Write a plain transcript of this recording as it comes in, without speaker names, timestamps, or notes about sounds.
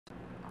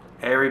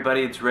Hey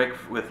everybody, it's Rick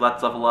with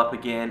Let's Level Up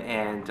again,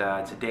 and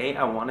today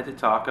I wanted to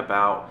talk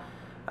about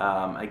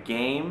a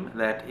game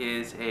that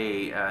is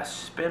a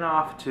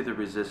spin-off to the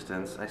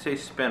Resistance. I say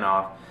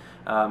spin-off,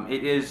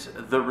 it is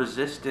the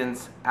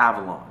Resistance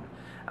Avalon.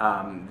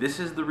 This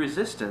is the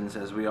Resistance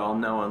as we all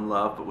know and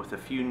love, but with a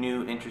few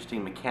new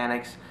interesting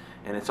mechanics,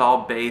 and it's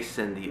all based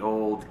in the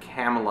old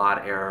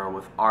Camelot era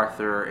with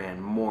Arthur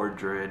and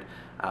Mordred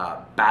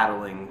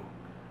battling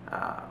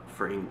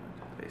for England,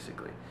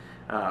 basically.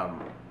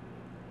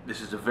 This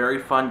is a very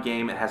fun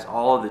game. It has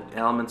all of the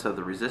elements of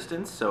the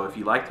Resistance, so if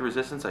you like the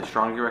Resistance, I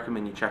strongly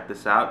recommend you check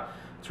this out.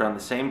 It's around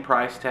the same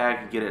price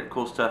tag. You get it at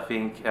Cool Stuff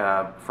Inc.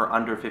 For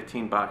under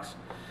 15 bucks.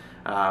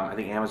 I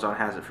think Amazon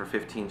has it for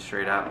 15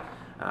 straight up.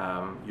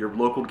 Your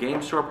local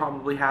game store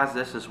probably has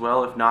this as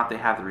well. If not, they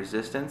have the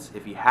Resistance.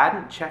 If you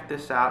hadn't checked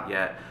this out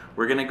yet,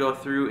 we're going to go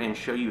through and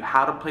show you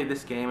how to play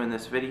this game in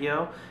this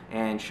video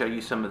and show you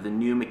some of the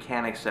new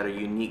mechanics that are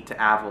unique to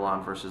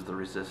Avalon versus the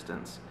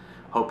Resistance.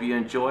 Hope you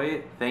enjoy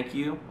it. Thank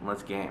you, and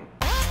let's game.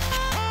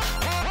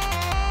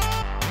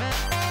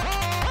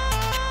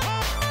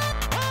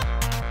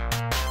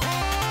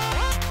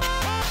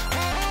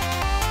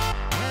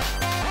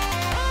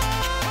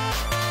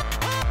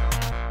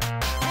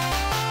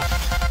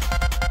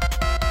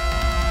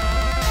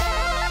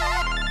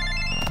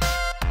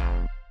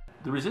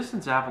 The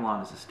Resistance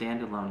Avalon is a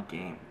standalone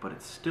game, but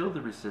it's still the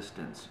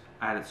Resistance.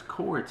 At its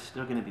core, it's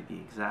still going to be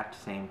the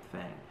exact same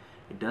thing.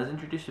 It does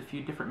introduce a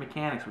few different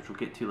mechanics, which we'll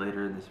get to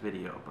later in this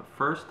video, but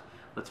first,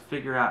 let's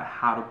figure out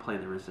how to play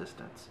the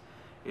Resistance.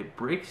 It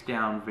breaks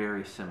down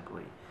very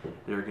simply.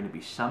 There are going to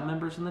be some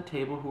members on the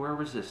table who are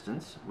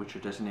Resistance, which are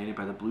designated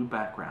by the blue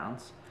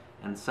backgrounds,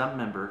 and some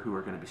member who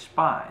are going to be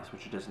spies,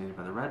 which are designated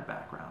by the red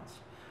backgrounds,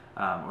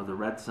 or the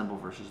red symbol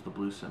versus the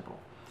blue symbol.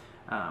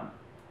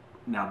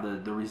 Now,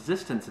 the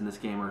Resistance in this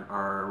game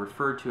are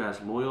referred to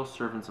as loyal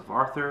servants of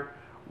Arthur,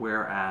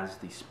 whereas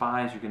the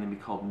spies are going to be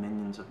called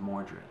minions of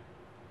Mordred.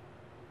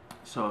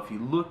 So if you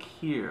look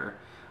here,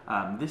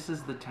 this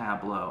is the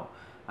tableau.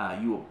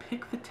 You will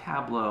pick the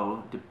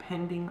tableau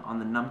depending on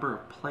the number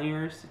of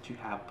players that you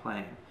have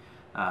playing.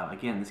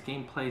 Again, this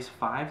game plays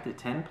 5 to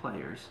 10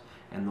 players,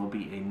 and there'll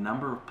be a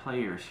number of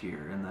players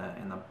here in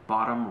the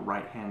bottom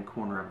right-hand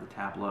corner of the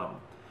tableau.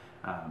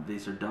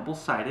 These are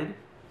double-sided,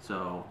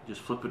 so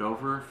just flip it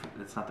over if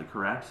it's not the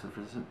correct. So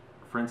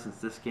for instance,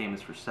 this game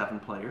is for 7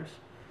 players,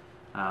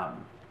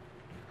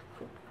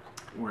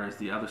 whereas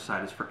the other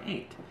side is for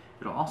 8.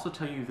 It'll also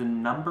tell you the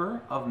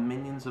number of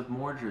minions of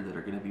Mordred that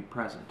are going to be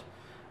present.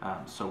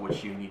 So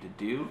what you need to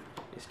do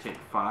is take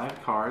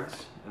 5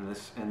 cards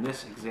in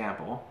this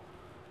example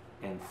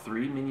and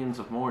 3 minions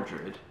of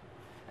Mordred,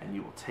 and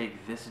you will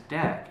take this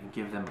deck and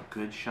give them a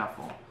good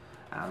shuffle.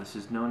 This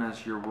is known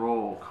as your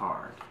roll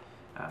card.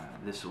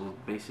 This will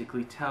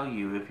basically tell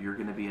you if you're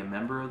going to be a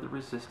member of the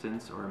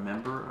Resistance or a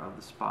member of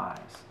the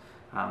Spies.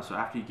 So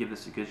after you give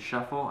this a good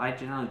shuffle, I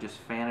generally just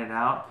fan it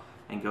out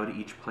and go to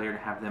each player to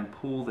have them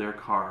pull their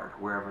card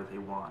wherever they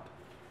want.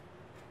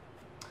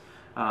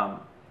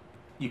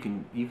 You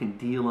can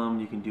deal them,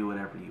 you can do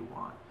whatever you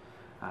want.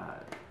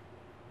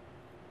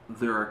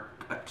 There are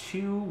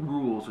 2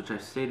 rules which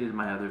I've stated in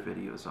my other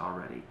videos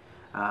already.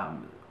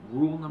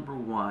 Rule number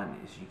 1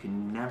 is you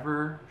can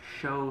never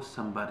show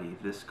somebody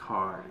this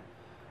card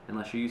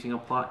unless you're using a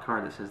plot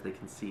card that says they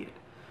can see it.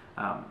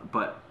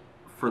 But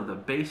for the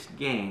base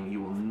game,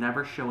 you will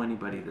never show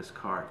anybody this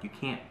card. You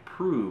can't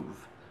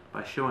prove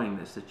by showing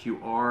this that you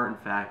are in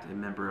fact a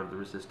member of the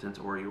Resistance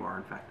or you are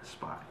in fact a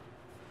spy.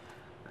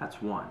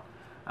 That's one.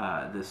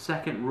 The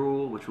second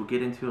rule, which we'll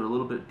get into a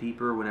little bit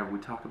deeper whenever we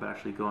talk about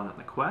actually going on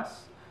the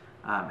quests,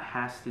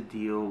 has to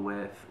deal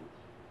with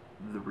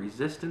the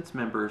Resistance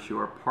members who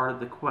are part of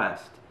the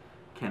quest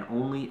can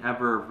only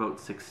ever vote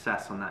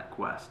success on that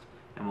quest.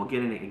 And we'll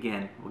get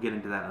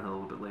into that a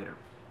little bit later.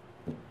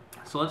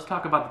 So let's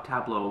talk about the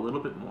tableau a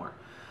little bit more.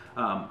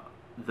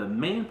 The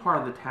main part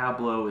of the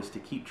tableau is to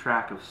keep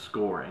track of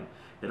scoring.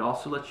 It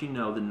also lets you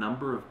know the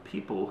number of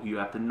people who you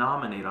have to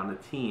nominate on the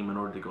team in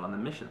order to go on the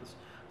missions.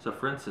 So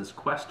for instance,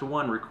 Quest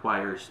 1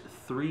 requires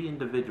 3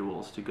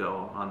 individuals to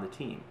go on the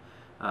team.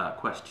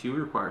 Quest 2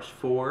 requires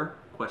 4,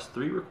 Quest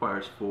 3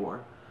 requires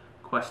 4,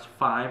 Quest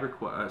 4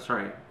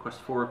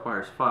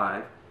 requires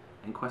 5,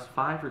 and Quest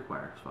 5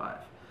 requires 5.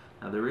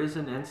 Now there is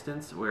an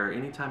instance where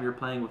anytime you're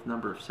playing with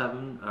number of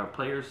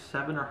players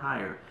 7 or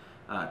higher,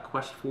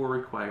 Quest 4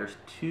 requires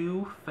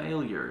 2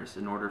 failures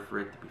in order for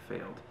it to be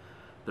failed.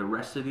 The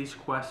rest of these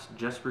quests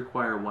just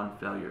require 1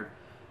 failure,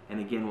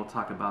 and again we'll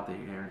talk about that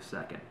here in a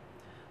second.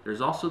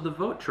 There's also the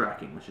vote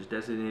tracking, which is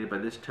designated by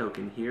this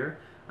token here.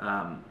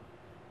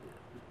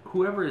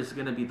 Whoever is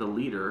going to be the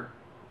leader,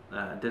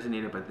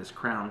 designated by this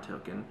crown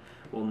token,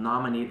 will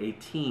nominate a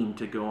team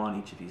to go on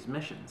each of these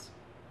missions.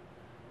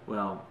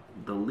 Well,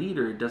 the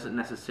leader doesn't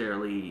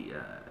necessarily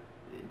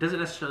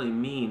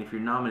mean if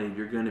you're nominated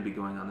you're going to be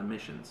going on the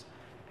missions.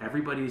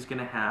 Everybody's going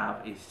to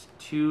have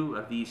 2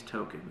 of these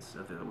tokens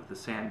with the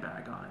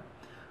sandbag on it.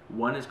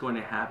 One is going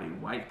to have a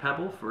white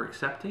pebble for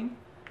accepting,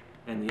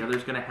 and the other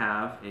is going to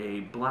have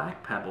a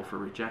black pebble for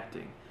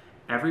rejecting.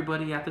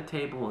 Everybody at the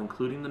table,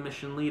 including the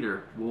mission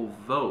leader, will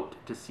vote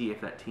to see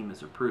if that team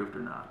is approved or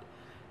not.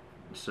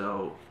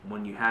 So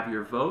when you have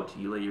your vote,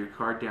 you lay your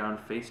card down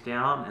face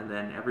down, and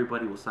then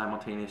everybody will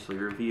simultaneously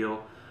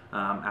reveal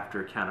after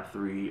a count of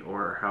 3,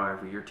 or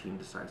however your team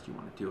decides you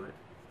want to do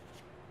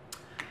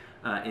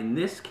it. In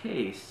this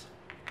case,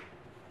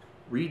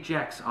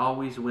 rejects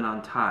always win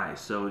on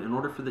ties. So in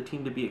order for the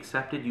team to be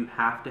accepted, you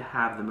have to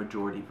have the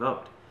majority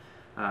vote.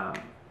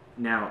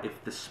 Now,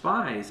 if the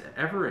spies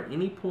ever at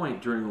any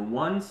point during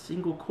one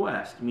single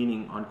quest,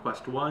 meaning on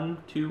quest 1,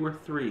 2, or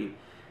 3,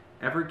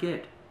 ever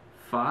get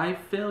 5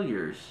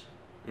 failures,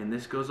 and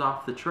this goes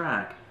off the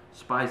track,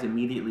 spies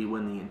immediately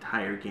win the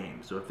entire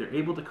game. So if they're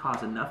able to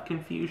cause enough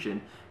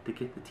confusion to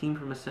get the team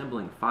from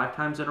assembling 5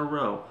 times in a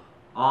row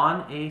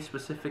on a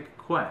specific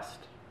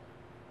quest,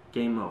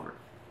 game over.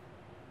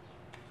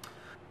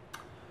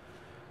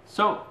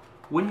 So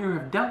when you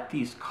have dealt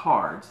these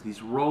cards,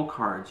 these role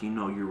cards, you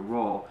know your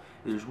role,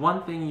 there's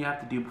one thing you have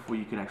to do before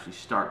you can actually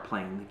start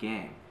playing the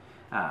game.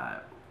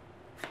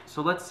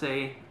 So let's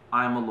say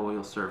I'm a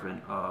loyal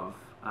servant of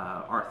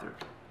Arthur.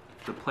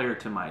 The player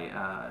to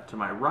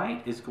my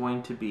right is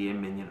going to be a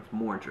minion of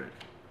Mordred.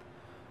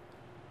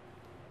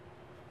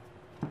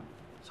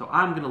 So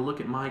I'm going to look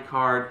at my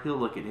card, he'll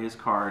look at his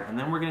card, and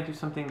then we're going to do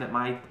something that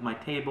my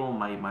table,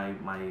 my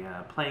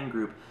playing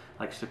group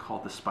likes to call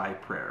the spy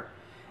prayer.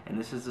 And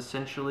this is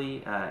essentially,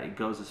 it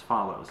goes as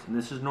follows, and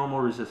this is normal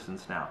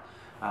resistance now.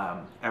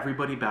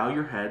 Everybody bow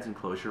your heads and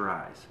close your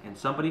eyes. And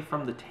somebody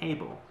from the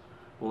table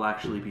will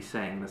actually be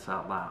saying this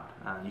out loud.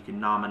 You can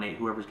nominate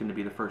whoever's going to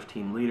be the first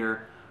team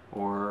leader,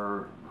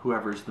 or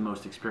whoever's the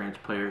most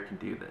experienced player can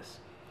do this.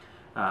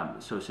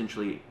 So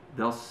essentially,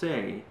 they'll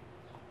say,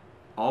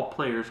 all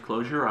players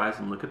close your eyes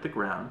and look at the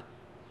ground.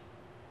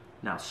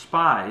 Now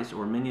spies,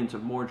 or minions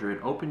of Mordred,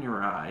 open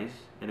your eyes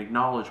and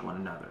acknowledge one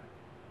another.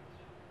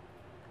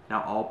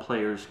 Now all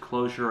players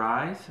close your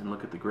eyes and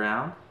look at the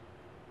ground.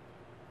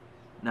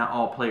 Now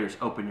all players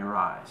open your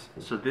eyes.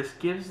 So this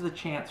gives the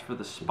chance for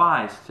the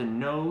spies to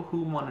know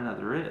who one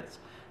another is.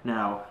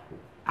 Now,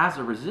 as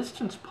a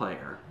resistance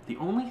player, the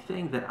only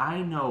thing that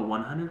I know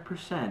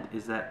 100%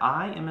 is that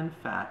I am in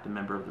fact a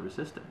member of the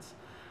resistance.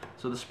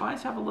 So the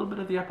spies have a little bit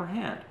of the upper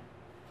hand.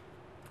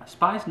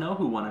 Spies know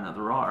who one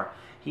another are.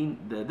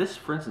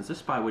 For instance, this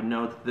spy would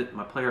know that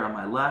my player on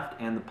my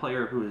left and the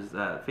player who is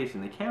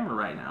facing the camera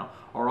right now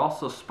are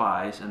also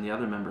spies, and the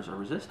other members are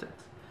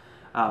resistance.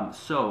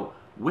 So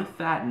with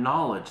that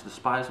knowledge, the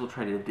spies will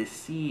try to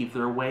deceive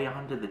their way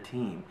onto the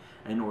team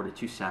in order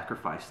to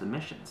sacrifice the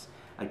missions.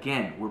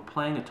 Again, we're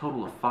playing a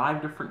total of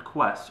 5 different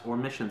quests, or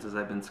missions as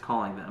I've been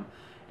calling them,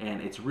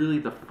 and it's really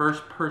the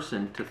first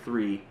person to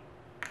 3.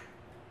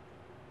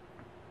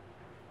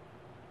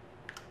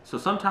 So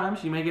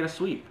sometimes you may get a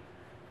sweep,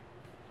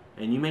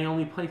 and you may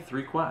only play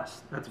 3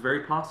 quests. That's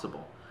very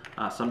possible.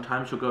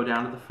 Sometimes you'll go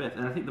down to the 5th,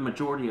 and I think the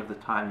majority of the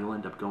time you'll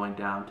end up going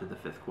down to the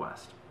 5th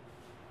quest.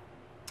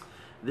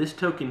 This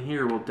token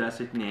here will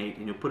designate,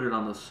 and you'll put it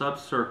on the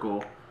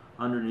sub-circle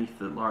underneath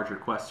the larger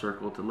quest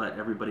circle to let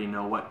everybody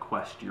know what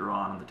quest you're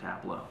on the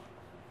tableau.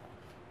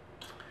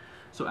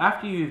 So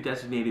after you've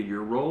designated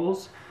your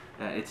roles,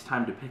 it's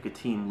time to pick a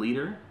team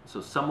leader. So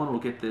someone will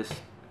get this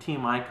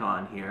team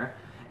icon here,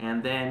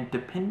 and then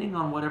depending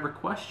on whatever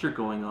quest you're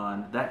going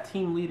on, that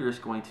team leader is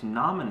going to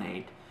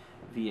nominate,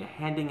 via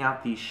handing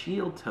out these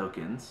shield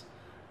tokens,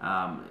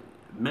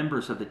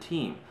 members of the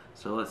team.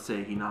 So let's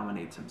say he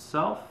nominates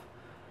himself,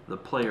 the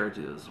player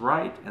to his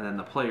right, and then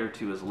the player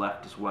to his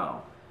left as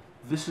well.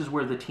 This is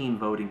where the team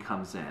voting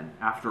comes in.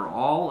 After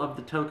all of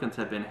the tokens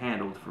have been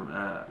handled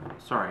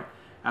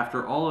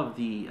after all of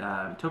the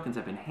tokens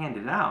have been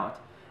handed out,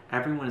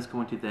 everyone is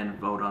going to then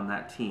vote on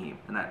that team,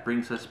 and that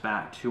brings us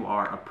back to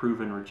our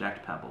approve and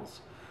reject pebbles.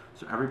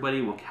 So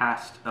everybody will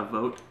cast a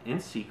vote in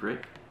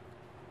secret,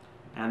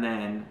 and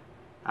then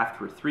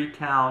after a 3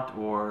 count,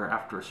 or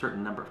after a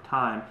certain number of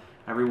time,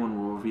 everyone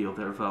will reveal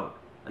their vote.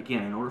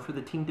 Again, in order for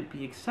the team to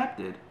be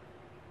accepted,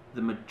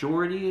 the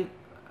majority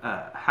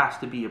has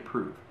to be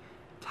approved.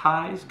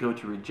 Ties go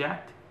to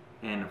reject,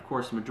 and of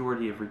course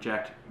majority of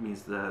reject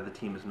means the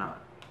team is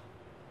not.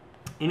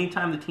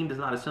 Anytime the team does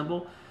not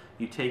assemble,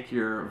 you take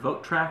your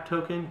vote track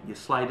token, you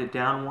slide it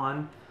down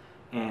 1,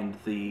 and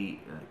the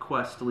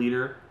quest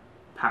leader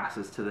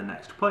passes to the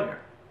next player.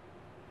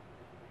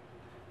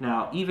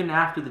 Now, even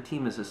after the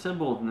team is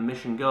assembled and the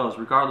mission goes,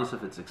 regardless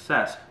of its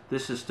success,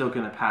 this is still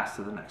going to pass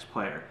to the next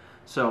player.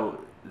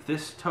 So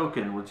this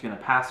token was going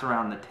to pass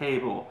around the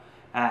table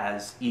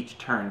as each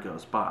turn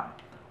goes by,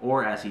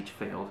 or as each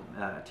failed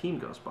team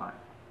goes by.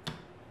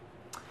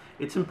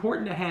 It's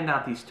important to hand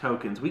out these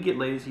tokens. We get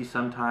lazy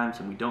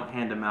sometimes and we don't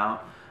hand them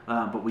out,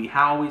 but we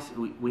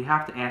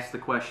have to ask the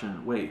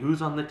question, wait,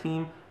 who's on the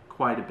team?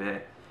 Quite a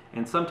bit.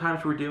 And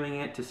sometimes we're doing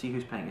it to see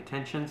who's paying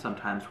attention.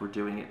 Sometimes we're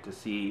doing it to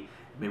see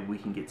maybe we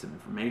can get some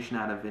information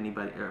out of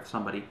anybody or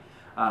somebody.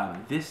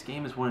 This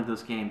game is one of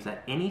those games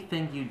that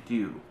anything you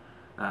do,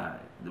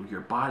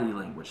 your body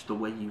language, the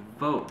way you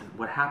vote,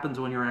 what happens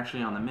when you're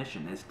actually on the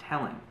mission is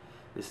telling.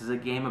 This is a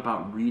game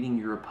about reading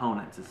your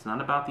opponents. It's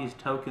not about these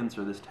tokens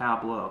or this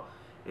tableau.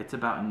 It's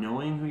about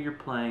knowing who you're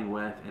playing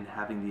with and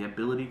having the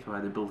ability to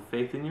either build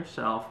faith in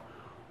yourself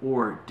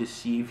or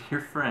deceive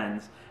your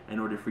friends in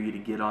order for you to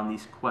get on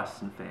these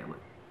quests and fail it.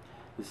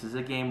 This is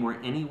a game where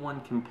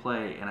anyone can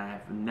play, and I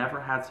have never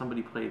had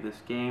somebody play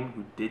this game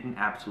who didn't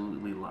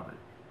absolutely love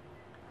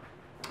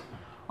it.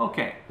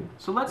 Okay,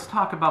 so let's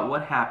talk about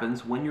what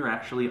happens when you're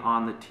actually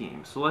on the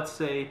team. So let's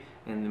say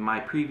in my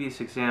previous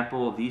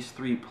example, these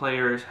 3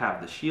 players have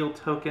the shield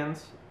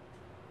tokens,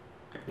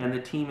 and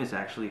the team is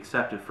actually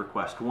accepted for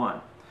quest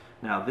 1.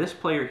 Now this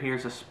player here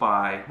is a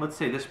spy. Let's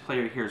say this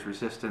player here is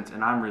resistance,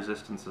 and I'm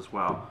resistance as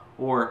well.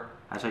 Or,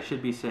 as I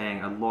should be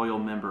saying, a loyal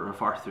member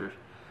of Arthur,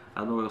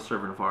 a loyal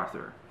servant of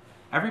Arthur.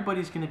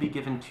 Everybody's going to be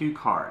given 2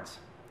 cards,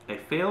 a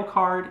fail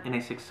card and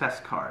a success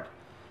card.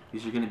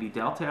 These are going to be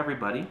dealt to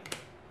everybody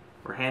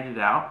or handed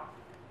out.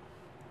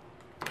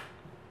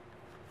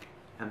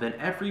 And then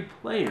every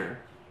player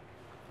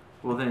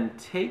will then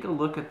take a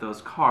look at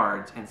those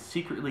cards and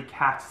secretly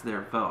cast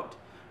their vote.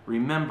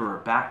 Remember,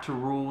 back to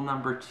rule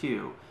number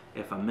 2,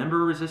 if a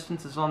member of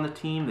resistance is on the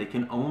team, they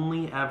can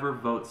only ever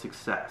vote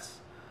success.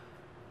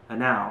 And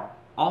now,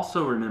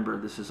 also remember,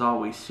 this is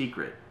always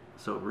secret.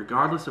 So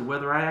regardless of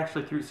whether I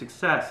actually threw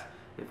success,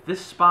 if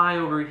this spy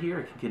over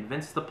here can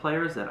convince the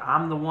players that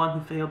I'm the one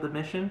who failed the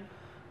mission,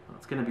 well,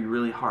 it's going to be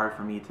really hard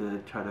for me to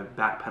try to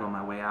backpedal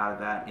my way out of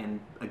that and,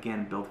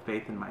 again, build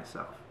faith in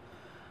myself.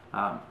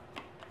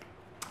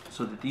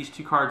 So that these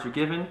 2 cards are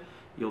given,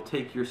 you'll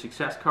take your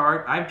success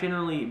card. I've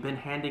generally been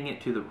handing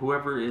it to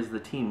whoever is the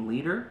team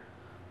leader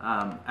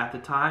at the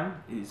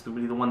time. Is the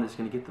one that's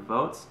going to get the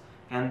votes.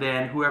 And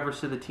then whoever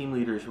said the team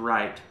leader is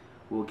right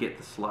will get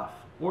the slough,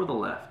 or the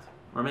left,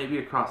 or maybe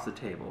across the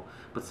table.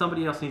 But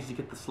somebody else needs to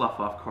get the slough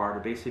off card, or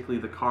basically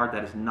the card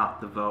that is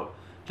not the vote,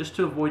 just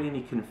to avoid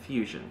any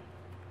confusion.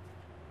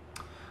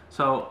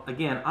 So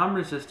again, I'm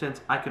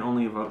resistance, I can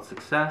only vote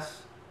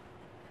success.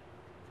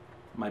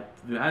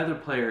 The other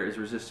player is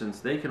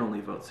resistance, they can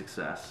only vote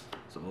success.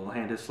 So we'll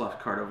hand his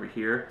slough card over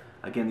here.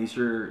 Again, these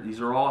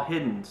are all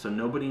hidden, so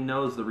nobody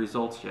knows the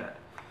results yet.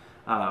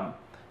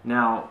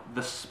 Now,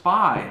 the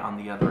spy, on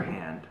the other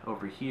hand,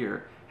 over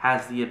here,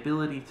 has the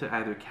ability to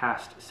either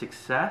cast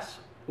success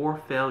or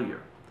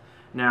failure.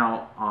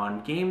 Now,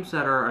 on games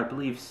that are, I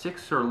believe,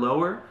 6 or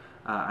lower,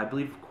 I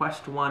believe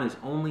quest 1 is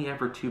only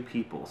ever 2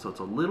 people, so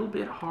it's a little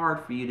bit hard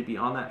for you to be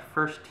on that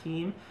first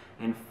team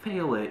and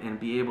fail it and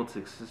be able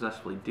to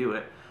successfully do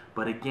it.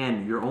 But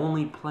again, you're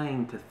only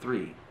playing to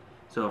 3.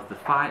 So if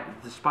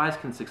the spies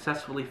can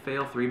successfully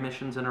fail 3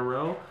 missions in a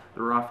row,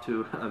 they're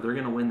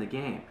going to win the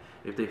game.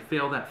 If they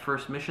fail that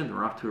first mission,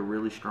 they're off to a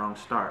really strong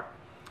start.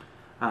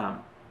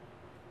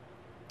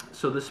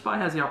 So the spy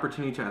has the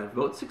opportunity to either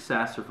vote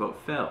success or vote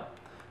fail.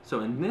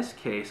 So in this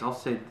case, I'll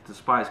say that the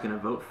spy is going to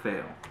vote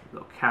fail.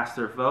 They'll cast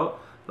their vote,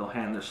 they'll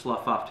hand their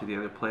slough off to the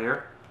other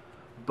player.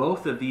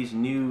 Both of these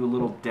new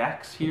little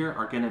decks here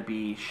are going to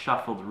be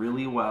shuffled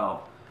really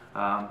well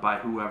by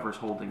whoever's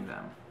holding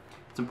them.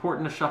 It's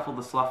important to shuffle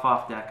the slough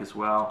off deck as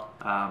well,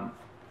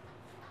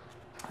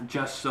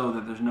 just so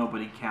that there's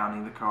nobody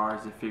counting the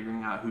cards and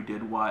figuring out who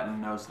did what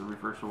and knows the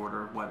reverse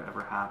order of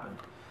whatever happened.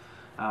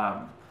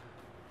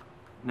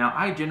 Now,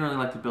 I generally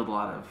like to build a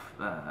lot of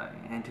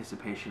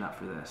anticipation up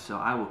for this, so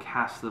I will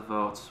cast the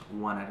votes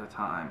one at a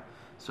time.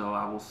 So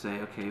I will say,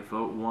 okay,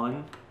 vote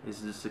 1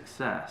 is a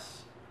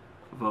success,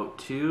 vote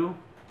 2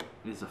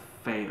 is a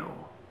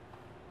fail,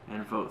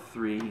 and vote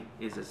 3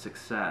 is a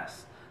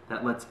success.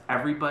 That lets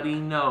everybody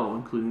know,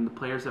 including the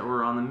players that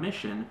were on the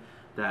mission,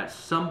 that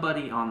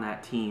somebody on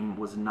that team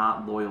was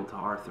not loyal to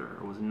Arthur,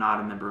 or was not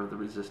a member of the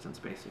Resistance,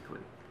 basically.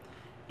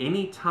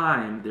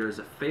 Anytime there is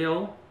a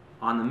fail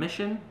on the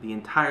mission, the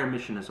entire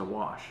mission is a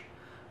wash.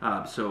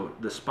 So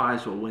the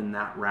spies will win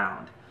that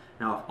round.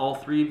 Now, if all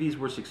 3 of these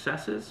were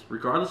successes,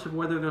 regardless of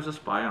whether there's a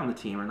spy on the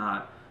team or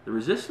not, the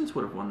Resistance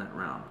would have won that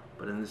round.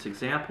 But in this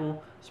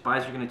example,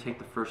 spies are going to take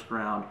the first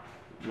round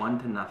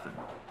 1-0.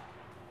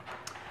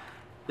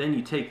 Then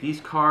you take these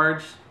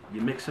cards,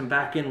 you mix them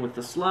back in with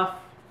the slough,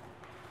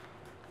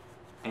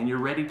 and you're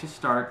ready to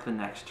start the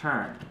next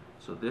turn.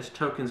 So this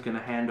token's going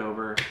to hand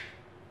over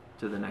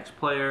to the next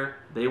player.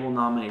 They will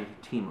nominate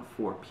a team of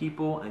 4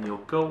 people, and you'll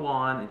go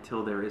on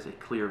until there is a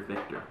clear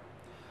victor.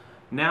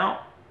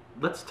 Now,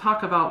 let's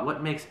talk about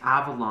what makes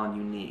Avalon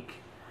unique.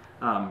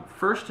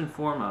 First and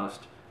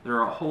foremost, there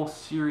are a whole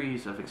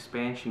series of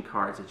expansion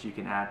cards that you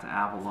can add to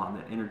Avalon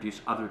that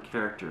introduce other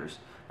characters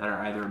that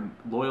are either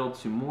loyal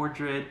to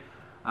Mordred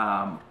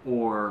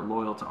or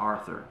loyal to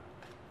Arthur.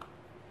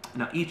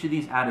 Now, each of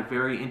these add a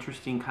very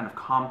interesting kind of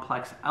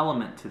complex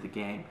element to the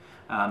game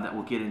that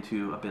we'll get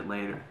into a bit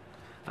later.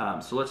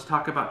 So let's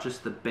talk about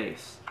just the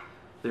base.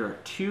 There are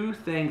 2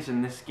 things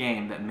in this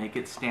game that make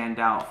it stand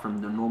out from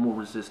the normal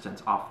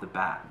Resistance off the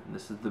bat. And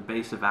this is the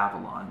base of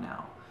Avalon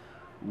now.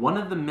 One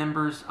of the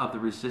members of the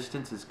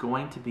Resistance is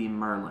going to be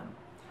Merlin.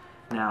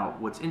 Now,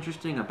 what's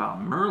interesting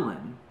about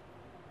Merlin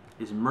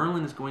is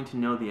going to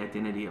know the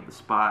identity of the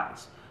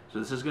spies. So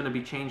this is going to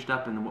be changed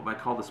up in what I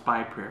call the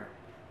spy prayer.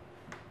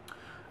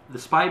 The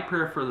spy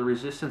prayer for the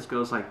Resistance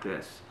goes like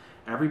this.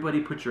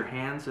 Everybody put your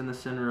hands in the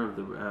center of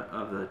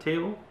the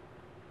table.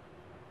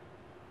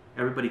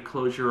 Everybody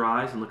close your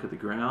eyes and look at the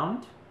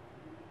ground.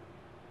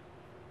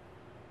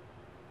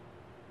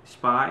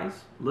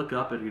 Spies, look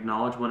up and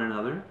acknowledge one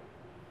another.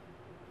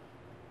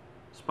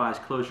 Spies,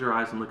 close your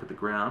eyes and look at the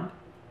ground.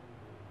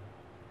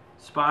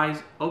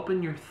 Spies,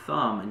 open your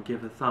thumb and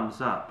give a thumbs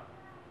up.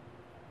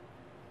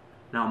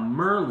 Now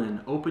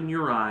Merlin, open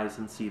your eyes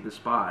and see the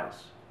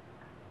spies.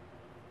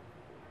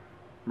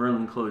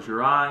 Merlin, close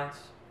your eyes.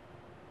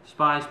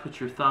 Spies, put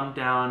your thumb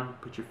down,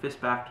 put your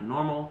fist back to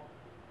normal.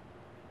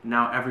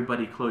 Now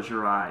everybody close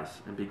your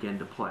eyes and begin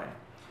to play.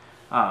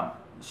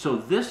 So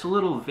this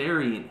little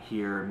variant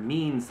here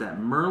means that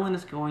Merlin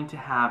is going to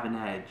have an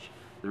edge.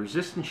 The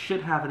Resistance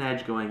should have an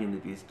edge going into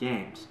these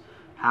games.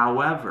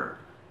 However,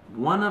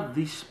 one of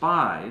the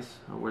spies,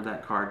 where'd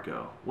that card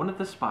go? One of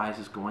the spies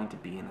is going to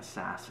be an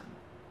assassin.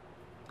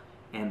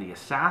 And the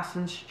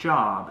assassin's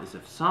job is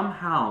if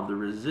somehow the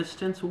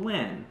Resistance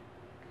win,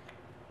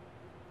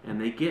 and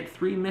they get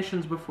 3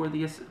 missions before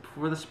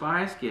the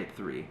spies get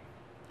 3,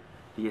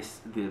 the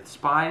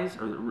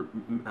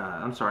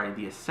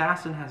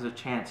assassin has a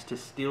chance to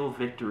steal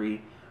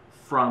victory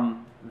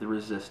from the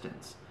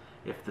Resistance.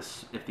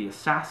 If the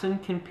assassin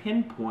can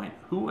pinpoint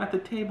who at the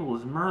table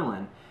is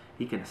Merlin,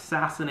 he can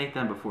assassinate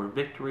them before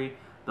victory,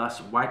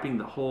 thus wiping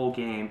the whole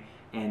game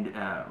and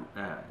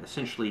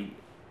essentially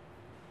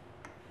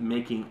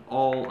making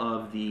all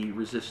of the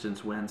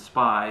Resistance win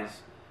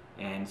spies,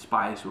 and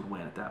spies would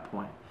win at that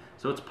point.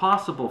 So it's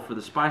possible for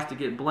the spies to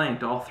get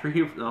blanked all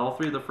three of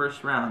the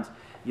first rounds,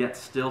 yet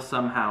still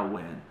somehow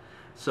win.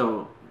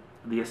 So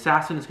the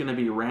assassin is going to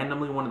be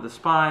randomly one of the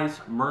spies.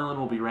 Merlin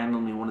will be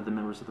randomly one of the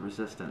members of the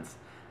Resistance.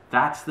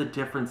 That's the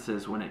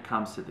differences when it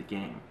comes to the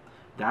game.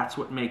 That's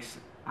what makes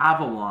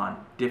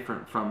Avalon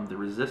different from the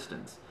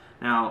Resistance.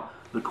 Now,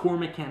 the core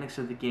mechanics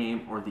of the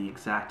game are the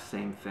exact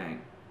same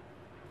thing.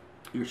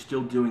 You're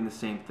still doing the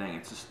same thing.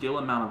 It's still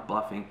amount of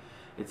bluffing.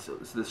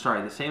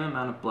 The same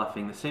amount of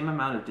bluffing, the same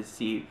amount of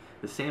deceit,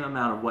 the same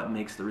amount of what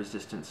makes the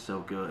Resistance so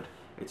good.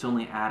 It's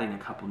only adding a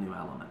couple new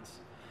elements.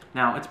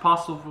 Now, it's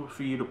possible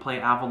for you to play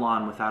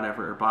Avalon without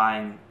ever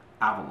buying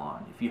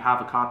Avalon. If you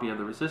have a copy of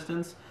the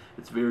Resistance,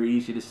 it's very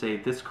easy to say,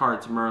 this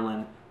card's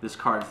Merlin, this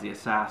card's the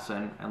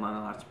assassin, and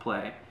then let's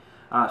play.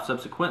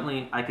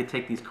 Subsequently, I could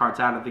take these cards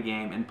out of the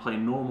game and play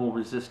normal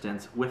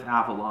Resistance with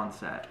Avalon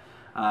set.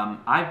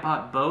 I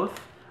bought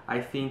both. I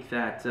think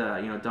that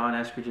Don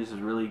Eskridge has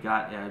really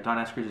got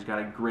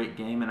a great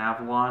game in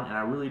Avalon, and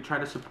I really try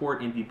to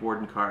support indie board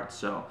and cards.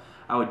 So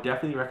I would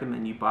definitely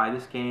recommend you buy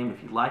this game.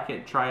 If you like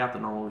it, try out the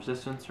normal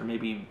Resistance, or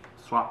maybe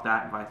swap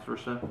that and vice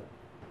versa.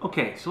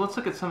 Okay, so let's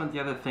look at some of the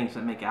other things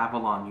that make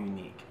Avalon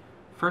unique.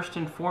 First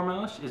and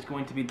foremost is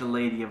going to be the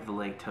Lady of the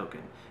Lake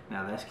token.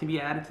 Now this can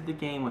be added to the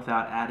game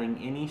without adding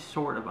any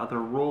sort of other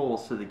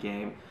roles to the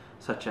game,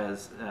 such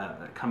as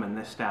that come in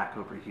this stack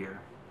over here.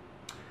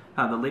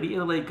 The Lady of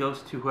the Lake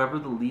goes to whoever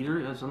the leader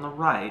is on the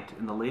right,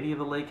 and the Lady of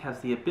the Lake has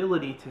the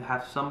ability to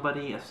have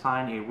somebody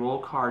assign a role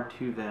card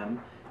to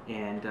them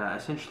and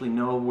essentially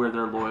know where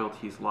their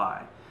loyalties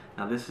lie.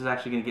 Now this is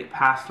actually going to get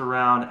passed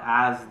around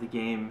as the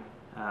game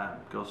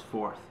goes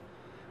forth.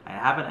 I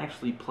haven't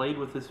actually played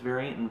with this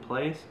variant in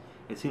place.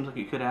 It seems like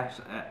you could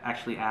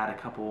actually add a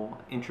couple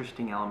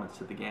interesting elements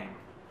to the game.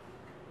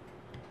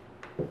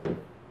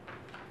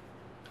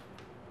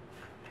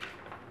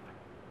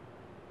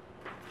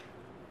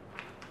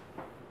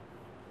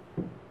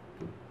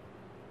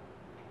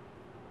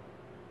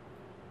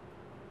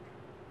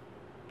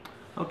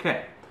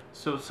 Okay,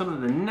 so some of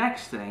the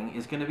next thing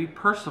is going to be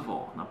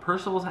Percival. Now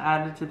Percival's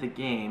added to the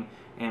game,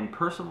 and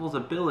Percival's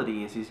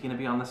ability is he's going to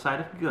be on the side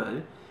of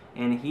good,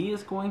 and he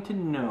is going to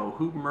know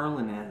who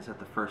Merlin is at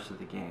the first of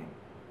the game.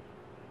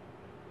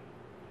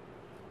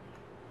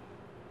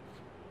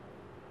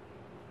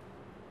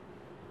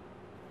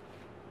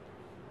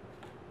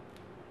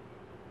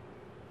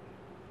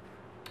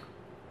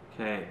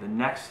 Okay, the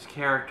next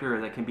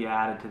character that can be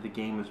added to the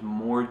game is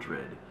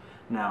Mordred.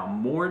 Now,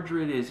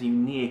 Mordred is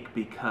unique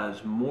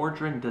because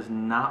Mordred does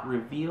not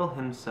reveal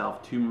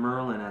himself to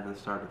Merlin at the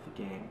start of the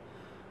game.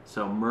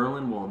 So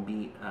Merlin will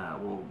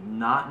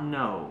not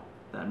know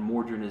that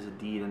Mordred is a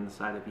deed in the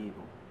side of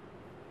evil.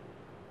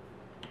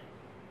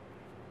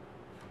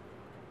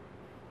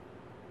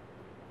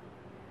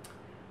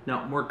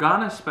 Now,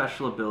 Morgana's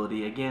special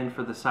ability, again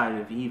for the side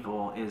of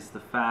evil, is the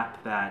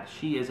fact that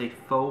she is a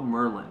faux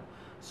Merlin.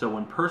 So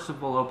when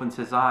Percival opens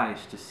his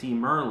eyes to see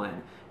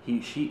Merlin,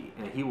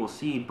 he will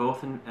see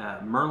both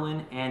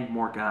Merlin and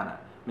Morgana,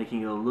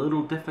 making it a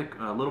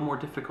little more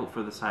difficult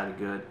for the side of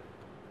good.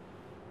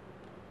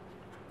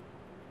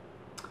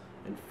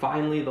 And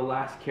finally, the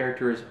last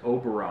character is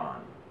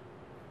Oberon.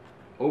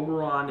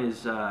 Oberon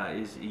is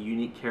a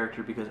unique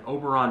character because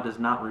Oberon does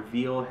not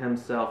reveal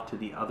himself to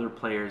the other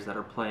players that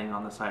are playing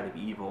on the side of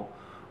evil,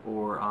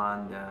 or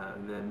on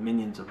the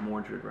minions of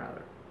Mordred,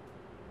 rather.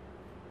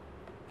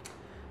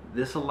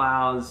 This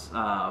allows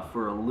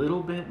for a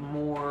little bit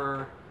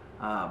more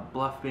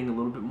bluffing, a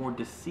little bit more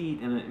deceit,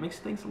 and it makes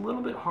things a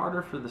little bit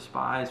harder for the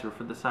spies or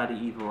for the side of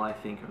evil, I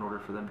think, in order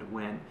for them to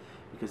win,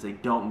 because they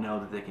don't know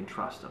that they can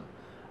trust them.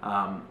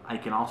 I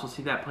can also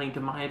see that playing to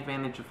my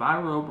advantage. If I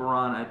were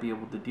Oberon, I'd be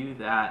able to do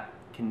that,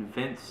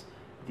 convince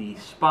the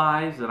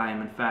spies that I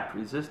am in fact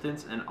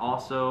resistance, and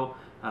also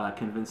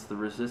convince the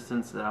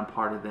resistance that I'm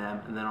part of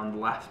them, and then on the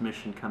last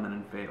mission come in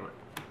and fail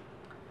it.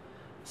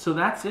 So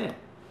that's it.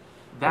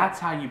 That's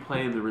how you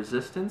play the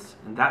resistance,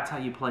 and that's how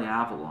you play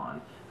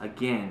Avalon.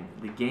 Again,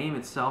 the game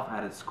itself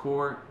at its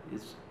core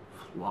is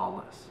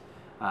flawless.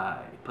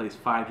 It plays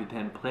 5 to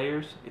 10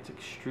 players. It's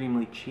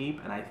extremely cheap,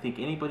 and I think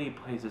anybody who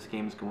plays this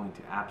game is going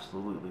to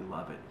absolutely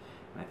love it.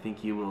 And I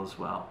think you will as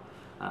well.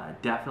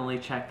 Definitely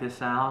check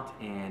this out,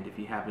 and if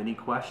you have any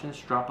questions,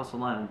 drop us a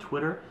line on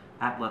Twitter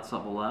at Let's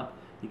Level Up.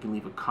 You can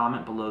leave a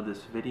comment below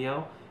this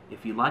video.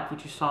 If you liked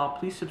what you saw,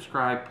 please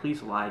subscribe,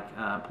 please like,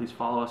 please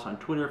follow us on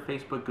Twitter,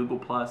 Facebook,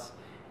 Google+,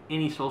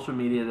 any social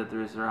media that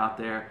there is out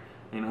there,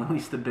 at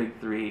least the big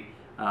 3.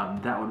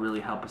 That would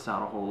really help us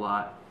out a whole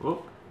lot.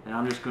 Whoop. And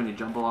I'm just going to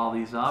jumble all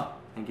these up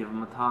and give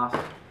them a toss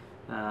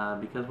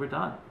because we're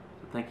done.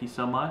 So thank you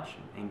so much,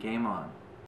 and game on.